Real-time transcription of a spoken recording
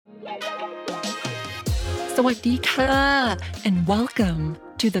สวัสดีค่ะ and welcome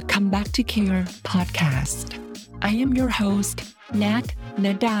to the Come Back to Care podcast. I am your host, Nat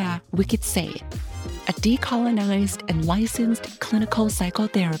Nada Wikitse, a decolonized and licensed clinical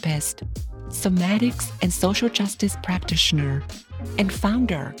psychotherapist, somatics and social justice practitioner, and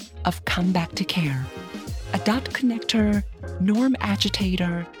founder of Come Back to Care, a dot connector, norm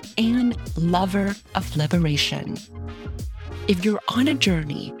agitator, and lover of liberation. If you're on a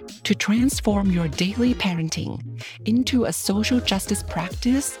journey to transform your daily parenting into a social justice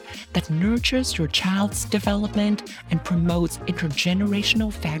practice that nurtures your child's development and promotes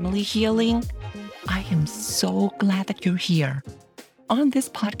intergenerational family healing, I am so glad that you're here. On this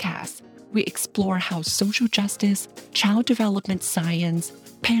podcast, we explore how social justice, child development science,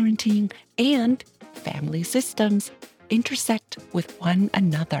 parenting, and family systems intersect with one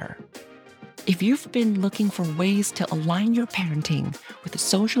another. If you've been looking for ways to align your parenting with the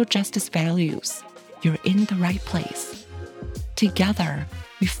social justice values, you're in the right place. Together,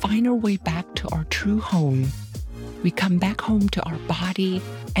 we find our way back to our true home. We come back home to our body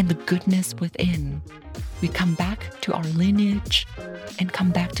and the goodness within. We come back to our lineage and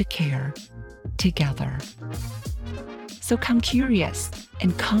come back to care together. So come curious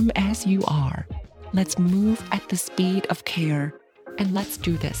and come as you are. Let's move at the speed of care and let's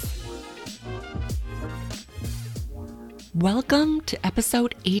do this. Welcome to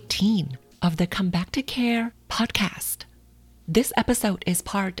episode 18 of the Come Back to Care podcast. This episode is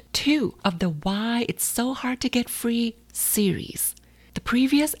part 2 of the Why It's So Hard to Get Free series. The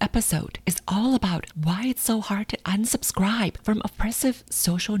previous episode is all about why it's so hard to unsubscribe from oppressive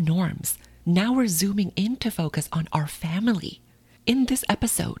social norms. Now we're zooming in to focus on our family. In this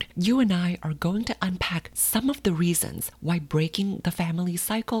episode, you and I are going to unpack some of the reasons why breaking the family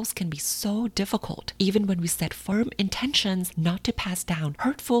cycles can be so difficult, even when we set firm intentions not to pass down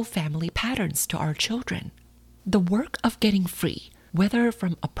hurtful family patterns to our children. The work of getting free, whether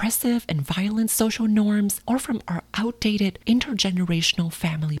from oppressive and violent social norms or from our outdated intergenerational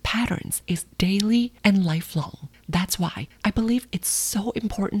family patterns, is daily and lifelong. That's why I believe it's so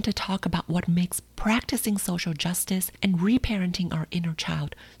important to talk about what makes practicing social justice and reparenting our inner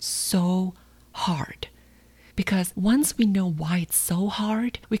child so hard. Because once we know why it's so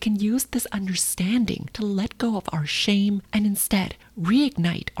hard, we can use this understanding to let go of our shame and instead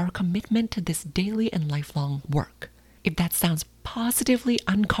reignite our commitment to this daily and lifelong work. If that sounds positively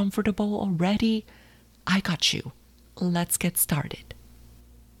uncomfortable already, I got you. Let's get started.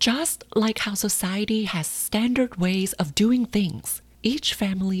 Just like how society has standard ways of doing things, each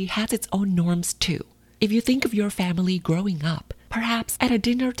family has its own norms too. If you think of your family growing up, perhaps at a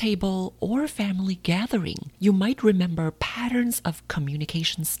dinner table or family gathering, you might remember patterns of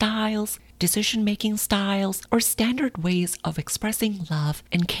communication styles, decision-making styles, or standard ways of expressing love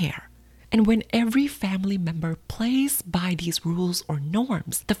and care. And when every family member plays by these rules or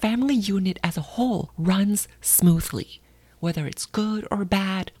norms, the family unit as a whole runs smoothly, whether it's good or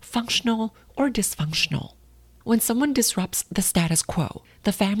bad, functional or dysfunctional. When someone disrupts the status quo,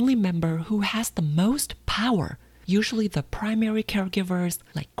 the family member who has the most power, usually the primary caregivers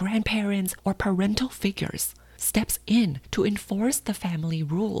like grandparents or parental figures, steps in to enforce the family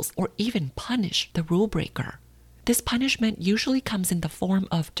rules or even punish the rule breaker. This punishment usually comes in the form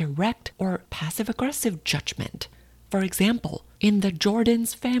of direct or passive-aggressive judgment. For example, in the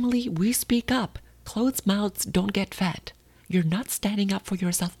Jordan's family, we speak up. Closed mouths don't get fed. You're not standing up for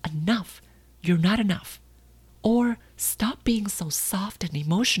yourself enough. You're not enough. Or stop being so soft and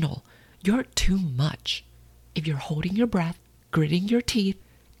emotional. You're too much. If you're holding your breath, gritting your teeth,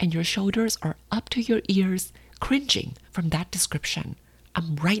 and your shoulders are up to your ears, cringing from that description,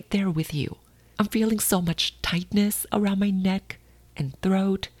 I'm right there with you. I'm feeling so much tightness around my neck and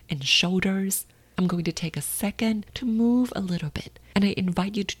throat and shoulders. I'm going to take a second to move a little bit, and I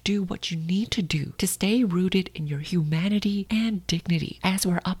invite you to do what you need to do to stay rooted in your humanity and dignity as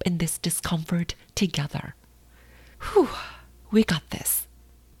we're up in this discomfort together. Whew, we got this.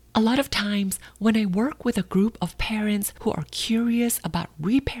 A lot of times when I work with a group of parents who are curious about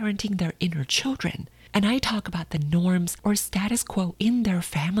reparenting their inner children, and I talk about the norms or status quo in their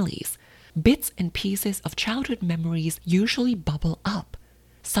families, bits and pieces of childhood memories usually bubble up.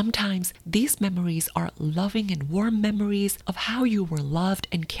 Sometimes these memories are loving and warm memories of how you were loved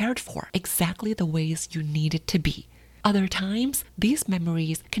and cared for exactly the ways you needed to be. Other times, these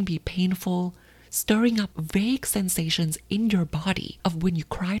memories can be painful, stirring up vague sensations in your body of when you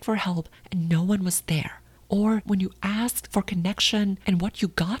cried for help and no one was there, or when you asked for connection and what you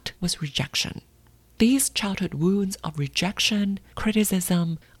got was rejection. These childhood wounds of rejection,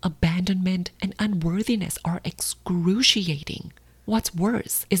 criticism, abandonment, and unworthiness are excruciating. What's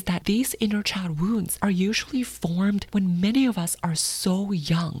worse is that these inner child wounds are usually formed when many of us are so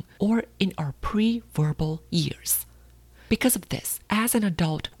young or in our pre-verbal years. Because of this, as an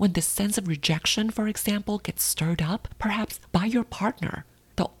adult, when this sense of rejection, for example, gets stirred up, perhaps by your partner,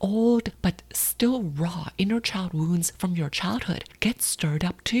 the old but still raw inner child wounds from your childhood get stirred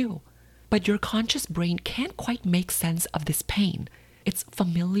up too. But your conscious brain can't quite make sense of this pain. It's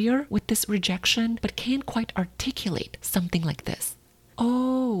familiar with this rejection, but can't quite articulate something like this.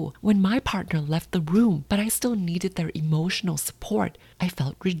 Oh, when my partner left the room, but I still needed their emotional support, I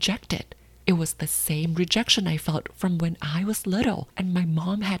felt rejected. It was the same rejection I felt from when I was little and my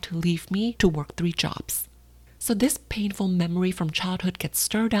mom had to leave me to work 3 jobs. So this painful memory from childhood gets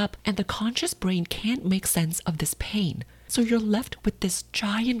stirred up and the conscious brain can't make sense of this pain. So you're left with this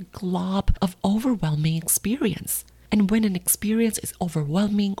giant glob of overwhelming experience. And when an experience is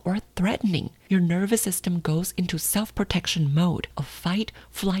overwhelming or threatening, your nervous system goes into self-protection mode of fight,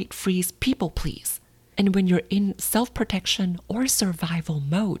 flight, freeze, people please. And when you're in self-protection or survival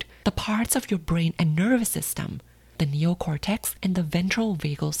mode, the parts of your brain and nervous system, the neocortex and the ventral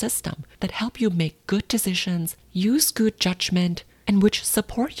vagal system that help you make good decisions, use good judgment, and which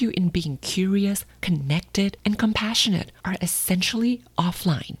support you in being curious, connected, and compassionate are essentially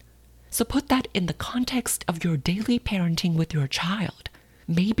offline. So put that in the context of your daily parenting with your child.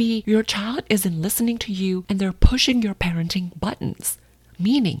 Maybe your child isn't listening to you and they're pushing your parenting buttons,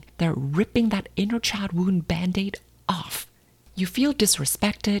 meaning they're ripping that inner child wound band-aid off. You feel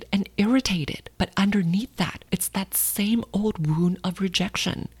disrespected and irritated, but underneath that, it's that same old wound of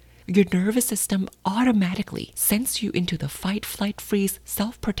rejection. Your nervous system automatically sends you into the fight, flight, freeze,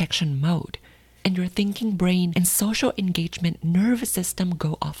 self-protection mode, and your thinking brain and social engagement nervous system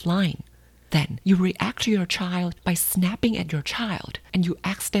go offline. Then you react to your child by snapping at your child, and you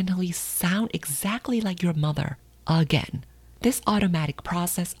accidentally sound exactly like your mother again. This automatic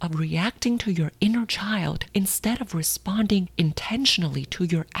process of reacting to your inner child instead of responding intentionally to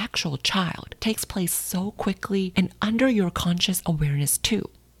your actual child takes place so quickly and under your conscious awareness too.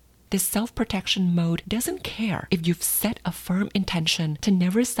 This self-protection mode doesn't care if you've set a firm intention to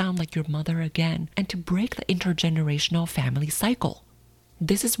never sound like your mother again and to break the intergenerational family cycle.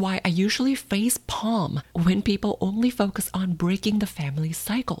 This is why I usually face palm when people only focus on breaking the family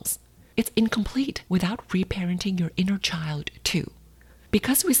cycles. It's incomplete without reparenting your inner child too.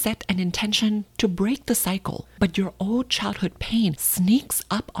 Because we set an intention to break the cycle, but your old childhood pain sneaks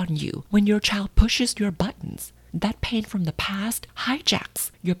up on you when your child pushes your buttons. That pain from the past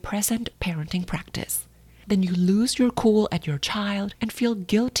hijacks your present parenting practice. Then you lose your cool at your child and feel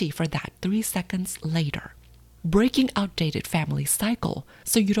guilty for that 3 seconds later. Breaking outdated family cycle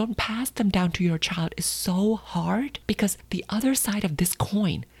so you don't pass them down to your child is so hard because the other side of this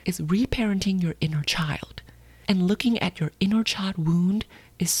coin is reparenting your inner child. And looking at your inner child wound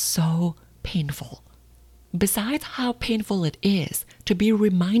is so painful. Besides how painful it is to be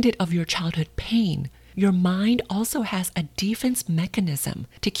reminded of your childhood pain, your mind also has a defense mechanism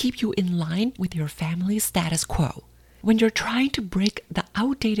to keep you in line with your family's status quo. When you're trying to break the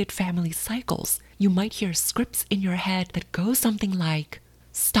outdated family cycles, you might hear scripts in your head that go something like,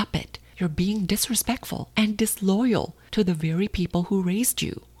 "Stop it, you're being disrespectful and disloyal to the very people who raised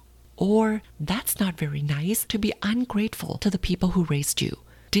you." Or, "That's not very nice to be ungrateful to the people who raised you.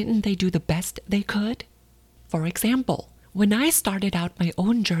 Didn't they do the best they could?" For example, when I started out my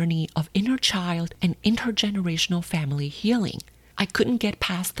own journey of inner child and intergenerational family healing, I couldn't get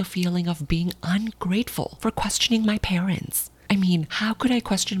past the feeling of being ungrateful for questioning my parents. I mean, how could I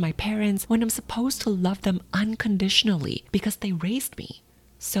question my parents when I'm supposed to love them unconditionally because they raised me?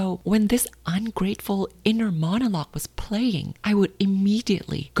 So when this ungrateful inner monologue was playing, I would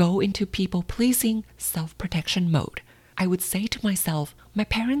immediately go into people-pleasing, self-protection mode. I would say to myself, my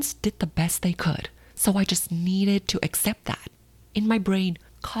parents did the best they could, so I just needed to accept that. In my brain,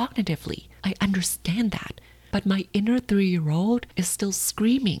 cognitively, I understand that, but my inner 3-year-old is still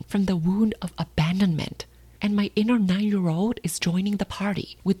screaming from the wound of abandonment, and my inner 9-year-old is joining the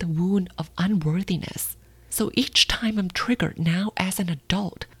party with the wound of unworthiness. So each time I'm triggered now as an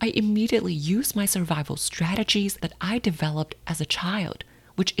adult, I immediately use my survival strategies that I developed as a child,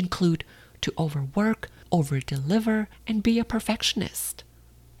 which include to overwork, overdeliver, and be a perfectionist.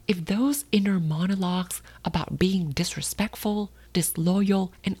 If those inner monologues about being disrespectful,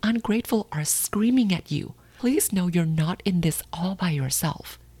 disloyal, and ungrateful are screaming at you, please know you're not in this all by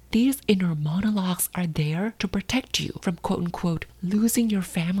yourself. These inner monologues are there to protect you from quote-unquote losing your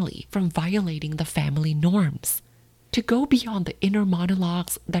family, from violating the family norms. To go beyond the inner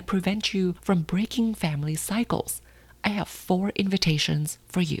monologues that prevent you from breaking family cycles, I have 4 invitations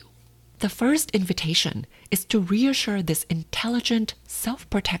for you. The first invitation is to reassure this intelligent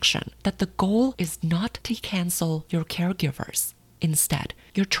self-protection that the goal is not to cancel your caregivers. Instead,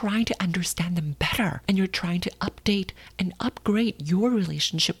 you're trying to understand them better and you're trying to update and upgrade your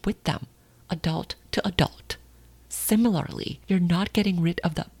relationship with them, adult to adult. Similarly, you're not getting rid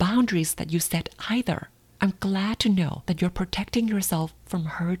of the boundaries that you set either. I'm glad to know that you're protecting yourself from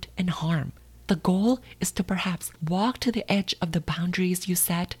hurt and harm. The goal is to perhaps walk to the edge of the boundaries you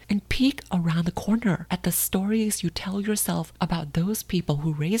set and peek around the corner at the stories you tell yourself about those people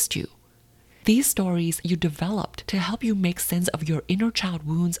who raised you. These stories you developed to help you make sense of your inner child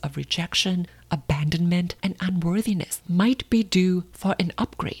wounds of rejection, abandonment, and unworthiness might be due for an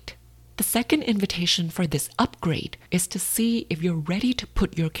upgrade. The second invitation for this upgrade is to see if you're ready to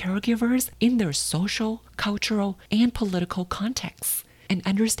put your caregivers in their social, cultural, and political contexts and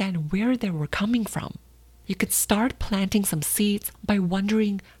understand where they were coming from. You could start planting some seeds by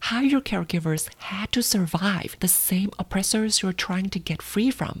wondering how your caregivers had to survive the same oppressors you're trying to get free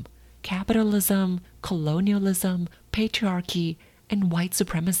from: capitalism, colonialism, patriarchy, and white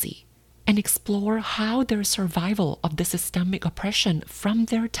supremacy, and explore how their survival of the systemic oppression from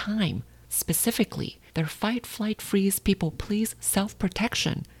their time, specifically their fight, flight, freeze, people please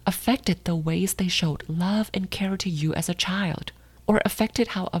self-protection, affected the ways they showed love and care to you as a child, or affected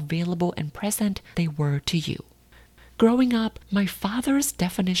how available and present they were to you. Growing up, my father's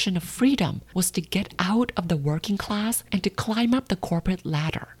definition of freedom was to get out of the working class and to climb up the corporate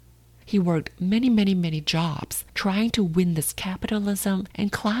ladder. He worked many jobs trying to win this capitalism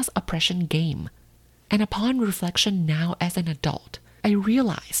and class oppression game. And upon reflection now as an adult, I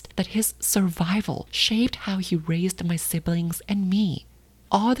realized that his survival shaped how he raised my siblings and me.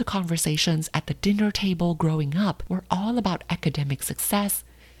 All the conversations at the dinner table growing up were all about academic success,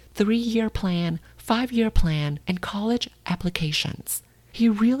 3-year plan, 5-year plan, and college applications. He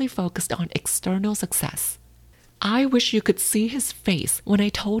really focused on external success. I wish you could see his face when I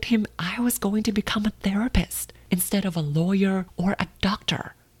told him I was going to become a therapist instead of a lawyer or a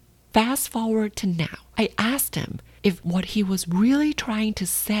doctor. Fast forward to now, I asked him if what he was really trying to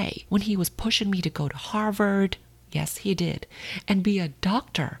say when he was pushing me to go to Harvard, yes he did, and be a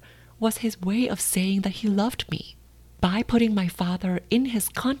doctor was his way of saying that he loved me. By putting my father in his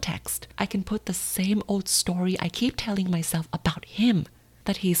context, I can put the same old story I keep telling myself about him,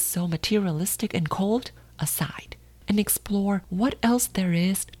 that he's so materialistic and cold, aside, and explore what else there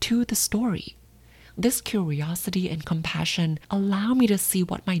is to the story. This curiosity and compassion allow me to see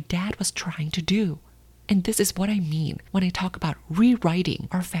what my dad was trying to do. And this is what I mean when I talk about rewriting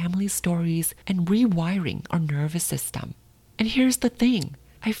our family stories and rewiring our nervous system. And here's the thing,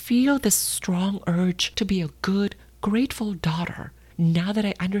 I feel this strong urge to be a good, grateful daughter. Now that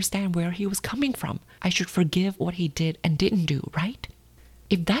I understand where he was coming from, I should forgive what he did and didn't do, right?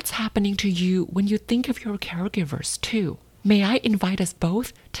 If that's happening to you when you think of your caregivers too, may I invite us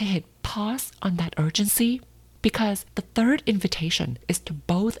both to hit pause on that urgency? Because the third invitation is to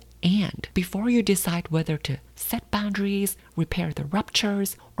both and before you decide whether to set boundaries, repair the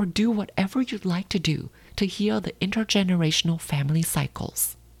ruptures, or do whatever you'd like to do to heal the intergenerational family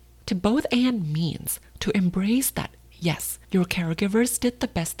cycles. To both and means to embrace that, yes, your caregivers did the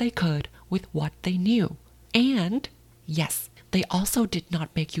best they could with what they knew. And yes, they also did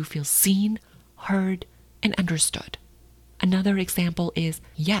not make you feel seen, heard, and understood. Another example is,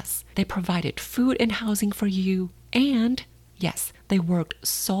 yes, they provided food and housing for you, and yes, they worked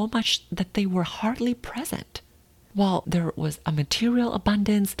so much that they were hardly present. While there was a material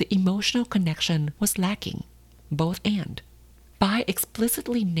abundance, the emotional connection was lacking. Both and. By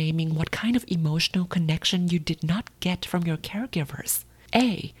explicitly naming what kind of emotional connection you did not get from your caregivers,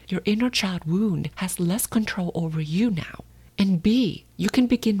 A, your inner child wound has less control over you now, and B, you can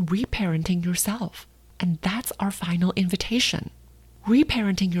begin reparenting yourself. And that's our final invitation.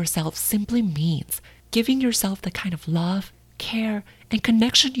 Reparenting yourself simply means giving yourself the kind of love, care, and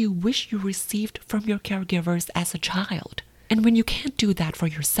connection you wish you received from your caregivers as a child. And when you can't do that for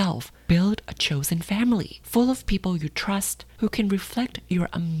yourself, build a chosen family full of people you trust who can reflect your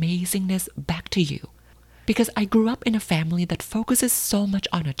amazingness back to you. Because I grew up in a family that focuses so much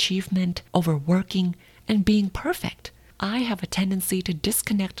on achievement, overworking, and being perfect. I have a tendency to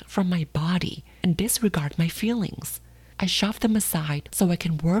disconnect from my body and disregard my feelings. I shove them aside so I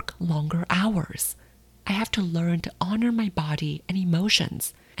can work longer hours. I have to learn to honor my body and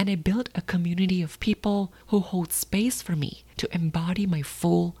emotions, and I built a community of people who hold space for me to embody my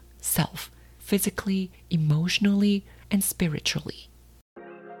full self, physically, emotionally, and spiritually.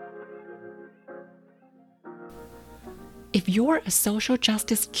 If you're a social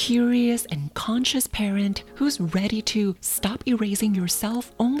justice curious and conscious parent who's ready to stop erasing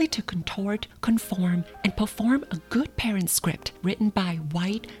yourself only to contort, conform, and perform a good parent script written by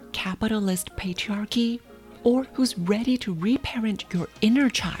white capitalist patriarchy, or who's ready to reparent your inner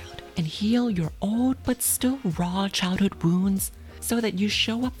child and heal your old but still raw childhood wounds so that you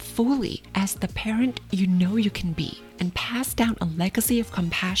show up fully as the parent you know you can be and pass down a legacy of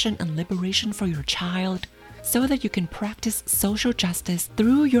compassion and liberation for your child, so that you can practice social justice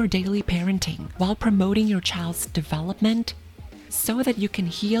through your daily parenting while promoting your child's development, so that you can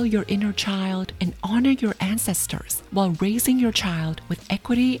heal your inner child and honor your ancestors while raising your child with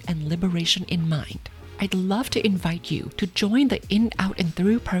equity and liberation in mind. I'd love to invite you to join the In, Out, and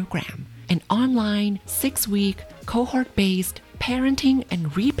Through program, an online 6-week cohort-based parenting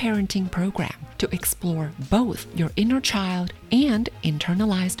and reparenting program to explore both your inner child and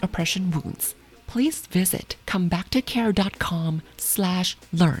internalized oppression wounds. Please visit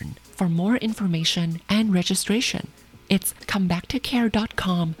comebacktocare.com/learn for more information and registration. It's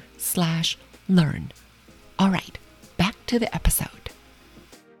comebacktocare.com/learn. All right, back to the episode.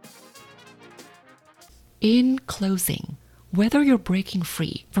 In closing, whether you're breaking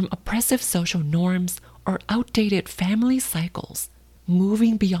free from oppressive social norms or outdated family cycles,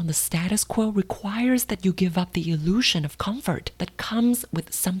 moving beyond the status quo requires that you give up the illusion of comfort that comes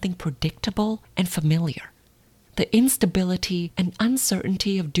with something predictable and familiar. The instability and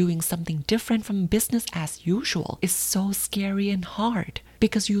uncertainty of doing something different from business as usual is so scary and hard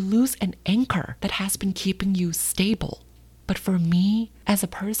because you lose an anchor that has been keeping you stable. But for me, as a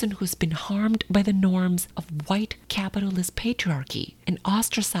person who's been harmed by the norms of white capitalist patriarchy and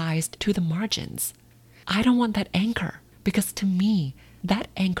ostracized to the margins, I don't want that anchor, because to me, that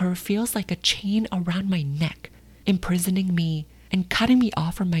anchor feels like a chain around my neck, imprisoning me and cutting me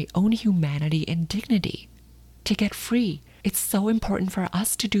off from my own humanity and dignity. To get free, it's so important for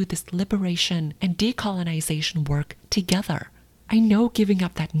us to do this liberation and decolonization work together. I know giving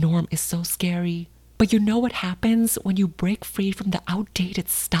up that norm is so scary, but you know what happens when you break free from the outdated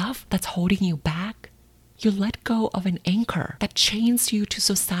stuff that's holding you back? You let go of an anchor that chains you to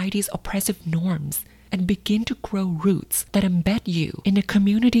society's oppressive norms and begin to grow roots that embed you in a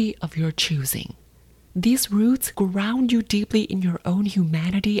community of your choosing. These roots ground you deeply in your own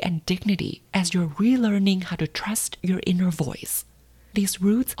humanity and dignity as you're relearning how to trust your inner voice. These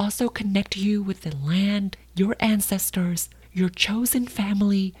roots also connect you with the land, your ancestors, your chosen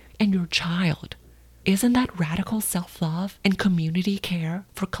family, and your child. Isn't that radical self-love and community care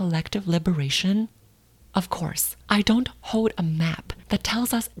for collective liberation? Of course, I don't hold a map that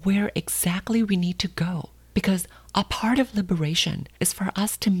tells us where exactly we need to go, because a part of liberation is for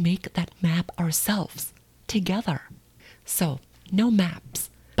us to make that map ourselves, together. So, no maps,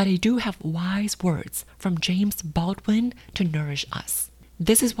 but I do have wise words from James Baldwin to nourish us.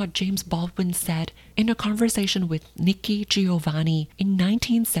 This is what James Baldwin said in a conversation with Nikki Giovanni in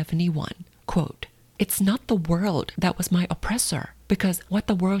 1971. Quote, "It's not the world that was my oppressor, because what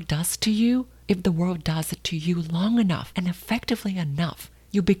the world does to you, if the world does it to you long enough and effectively enough,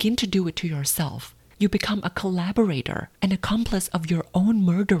 you begin to do it to yourself. You become a collaborator, an accomplice of your own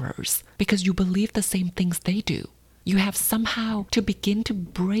murderers, because you believe the same things they do. You have somehow to begin to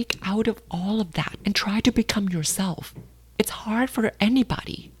break out of all of that and try to become yourself. It's hard for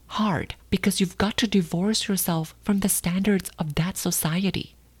anybody, hard, because you've got to divorce yourself from the standards of that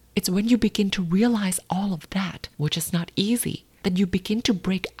society. It's when you begin to realize all of that, which is not easy, that you begin to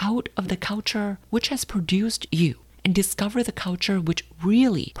break out of the culture which has produced you and discover the culture which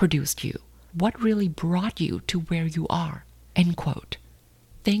really produced you, what really brought you to where you are." End quote.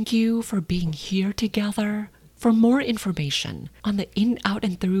 Thank you for being here together. For more information on the In, Out,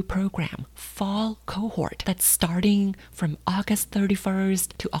 and Through program fall cohort that's starting from August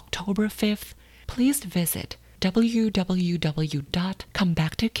 31st to October 5th, please visit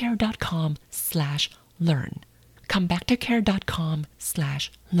www.comebacktocare.com/learn.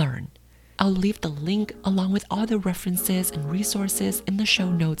 comebacktocare.com/learn. I'll leave the link along with all the references and resources in the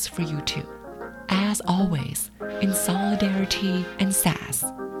show notes for you too. As always, in solidarity and sass.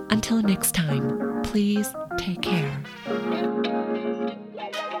 Until next time, please take care.